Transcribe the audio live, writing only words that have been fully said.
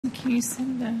Thank you,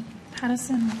 Senator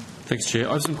Patterson. Thanks, Chair.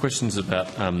 I have some questions about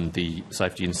the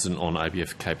safety incident on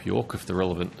ABF Cape York. If the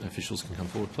relevant officials can come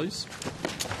forward, please.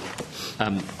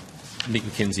 Nick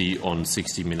McKenzie on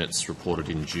 60 Minutes reported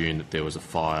in June that there was a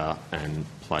fire and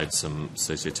played some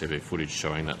CCTV footage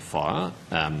showing that fire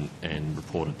and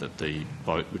reported that the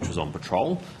boat, which was on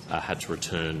patrol, had to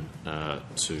return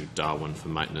to Darwin for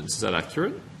maintenance. Is that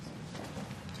accurate?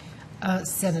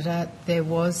 Senator, there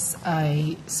was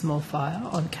a small fire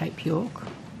on Cape York,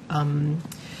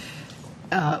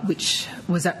 which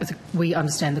was we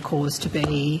understand the cause to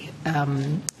be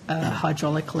a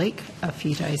hydraulic leak a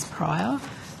few days prior.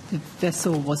 The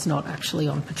vessel was not actually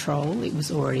on patrol. It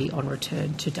was already on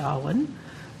return to Darwin.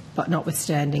 But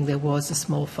notwithstanding there was a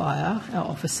small fire, our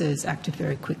officers acted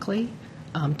very quickly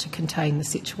to contain the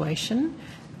situation,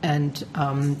 and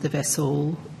the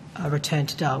vessel returned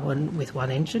to Darwin with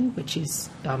one engine, which is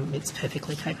it's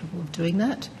perfectly capable of doing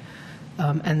that.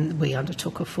 And we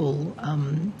undertook a full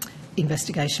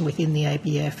investigation within the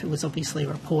ABF. It was obviously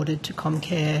reported to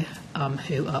Comcare,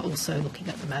 who are also looking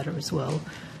at the matter as well.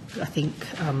 I think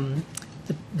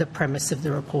the premise of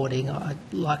the reporting, I'd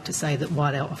like to say that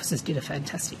one, our officers did a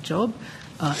fantastic job,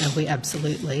 and we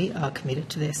absolutely are committed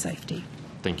to their safety.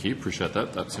 Thank you. Appreciate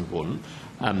that. That's important.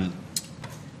 ABF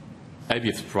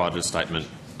provided a statement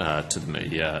to the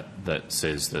media that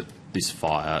says that this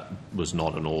fire was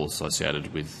not at all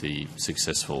associated with the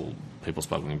successful people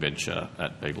smuggling venture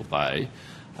at Beagle Bay,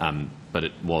 but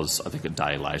it was, I think, a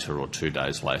day later or 2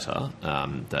 days later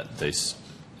that this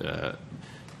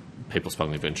people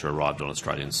smuggling venture arrived on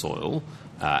Australian soil,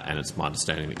 and it's my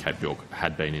understanding that Cape York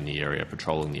had been in the area,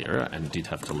 patrolling the area, and did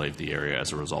have to leave the area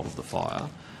as a result of the fire.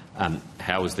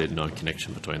 How is there no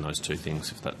connection between those two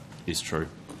things, if that is true?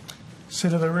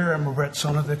 Senator, Rear Admiral Brett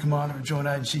Sonner, the Commander of Joint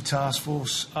Agency Task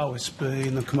Force, OSB,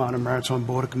 and the Commander of Maritime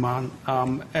Border Command.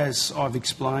 As I've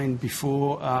explained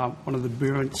before, one of the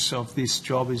merits of this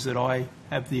job is that I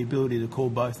have the ability to call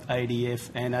both ADF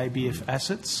and ABF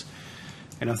assets.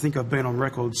 And I think I've been on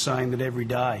record saying that every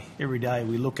day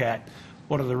we look at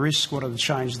what are the risks, what are the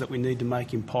changes that we need to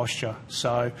make in posture.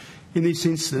 So in this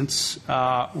instance,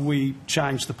 we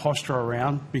changed the posture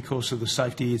around because of the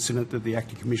safety incident that the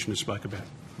Acting Commissioner spoke about.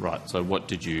 Right. So what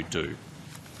did you do?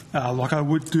 Like I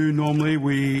would do normally,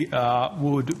 we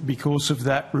would, because of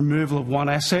that removal of one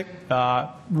asset,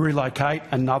 relocate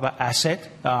another asset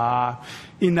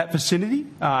in that vicinity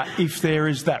if there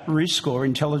is that risk or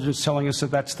intelligence telling us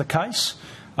that that's the case,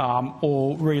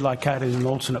 or relocate in an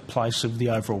alternate place of the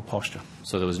overall posture.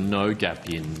 So there was no gap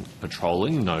in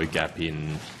patrolling, no gap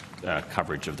in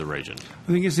coverage of the region?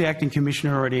 I think as the Acting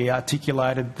Commissioner already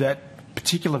articulated, that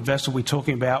particular vessel we're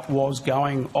talking about was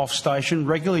going off station.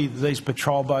 Regularly, these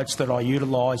patrol boats that I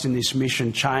utilise in this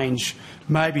mission change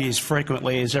maybe as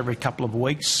frequently as every couple of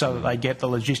weeks so that they get the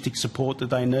logistic support that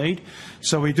they need.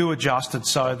 So we do adjust it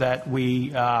so that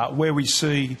we, where we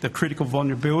see the critical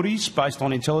vulnerabilities based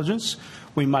on intelligence,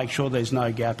 we make sure there's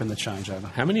no gap in the changeover.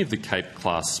 How many of the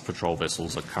Cape-class patrol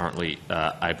vessels are currently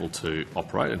able to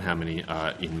operate, and how many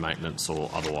are in maintenance or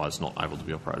otherwise not able to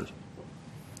be operated?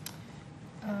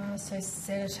 So,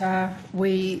 Senator,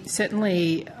 we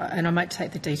certainly, and I might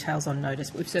take the details on notice,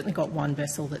 but we've certainly got one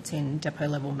vessel that's in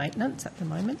depot-level maintenance at the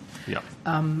moment. Yep.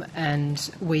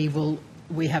 And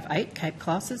we have 8 Cape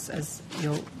classes, as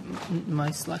you're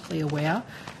most likely aware.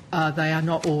 They are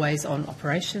not always on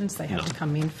operations. They have to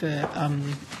come in for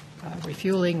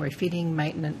refuelling, refitting,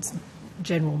 maintenance,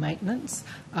 general maintenance,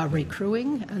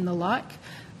 recrewing and the like.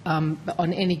 But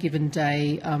on any given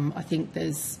day, I think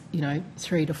there's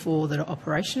 3 to 4 that are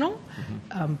operational.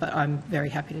 But I'm very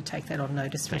happy to take that on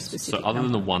notice for a specific So, other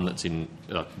number. than the one that's in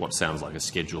what sounds like a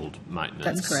scheduled maintenance,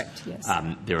 That's correct. Yes.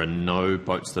 There are no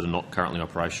boats that are not currently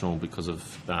operational because of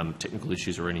technical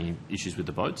issues or any issues with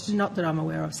the boats. Not that I'm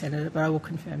aware of, Senator, but I will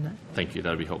confirm that. Thank you.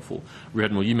 That would be helpful. Rear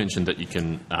Admiral, you mentioned that you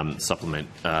can supplement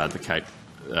the Cape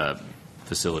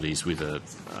facilities with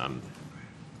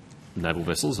naval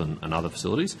vessels and other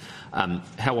facilities.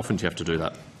 How often do you have to do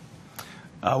that?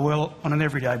 Well, on an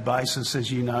everyday basis,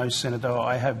 as you know, Senator,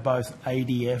 I have both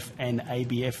ADF and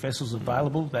ABF vessels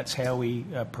available. That's how we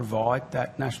provide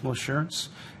that national assurance.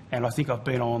 And I think I've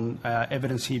been on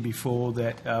evidence here before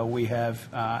that we have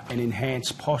an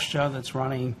enhanced posture that's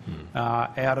running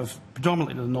out of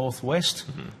predominantly the northwest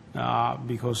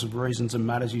because of reasons and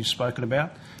matters you've spoken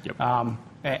about. Yep.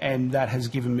 And that has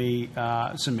given me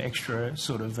some extra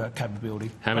sort of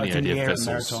capability. How many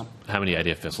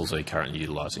ADF vessels are you currently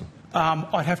utilising?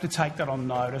 I'd have to take that on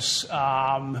notice,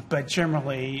 but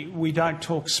generally we don't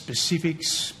talk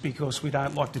specifics because we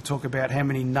don't like to talk about how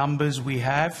many numbers we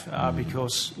have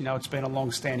because, you know, it's been a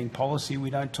long-standing policy. We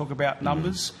don't talk about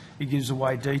numbers. It gives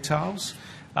away details.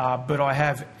 But I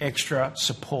have extra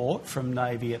support from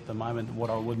Navy at the moment than what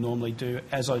I would normally do,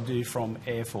 as I do from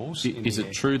Air Force. Is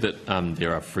it true that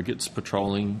there are frigates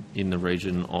patrolling in the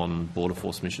region on Border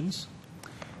Force missions?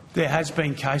 There has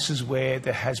been cases where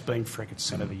there has been frigates,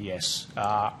 Senator, yes.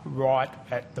 Right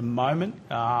at the moment,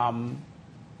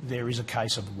 there is a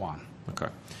case of one. Okay.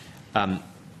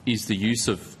 Is the use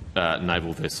of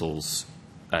naval vessels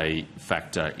a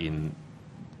factor in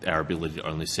our ability to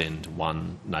only send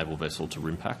one naval vessel to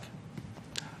RIMPAC?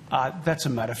 That's a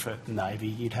matter for the Navy.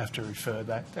 You'd have to refer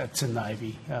that to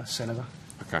Navy, Senator.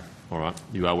 Okay, all right.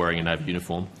 You are wearing a Navy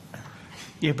uniform?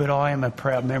 Yeah, but I am a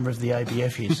proud member of the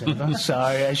ABF here, Senator. So,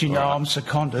 as you know, I'm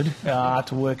seconded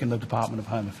to work in the Department of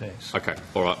Home Affairs. Okay,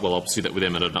 all right. Well, I'll see that with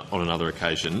them on another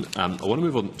occasion. I want to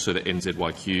move on to the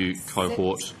NZYQ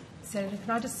cohort. Senator,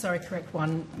 can I just, correct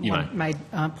one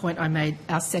point I made?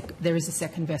 There is a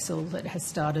second vessel that has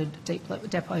started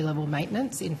depot level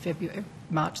maintenance in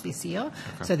March this year.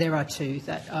 Okay. So there are two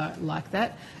that are like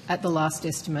that. At the last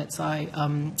estimates, I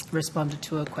responded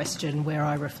to a question where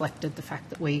I reflected the fact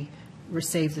that we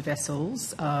received the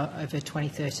vessels over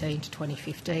 2013 to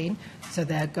 2015, so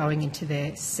they're going into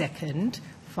their second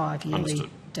 5-yearly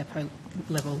depot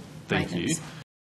level maintenance. Thank you.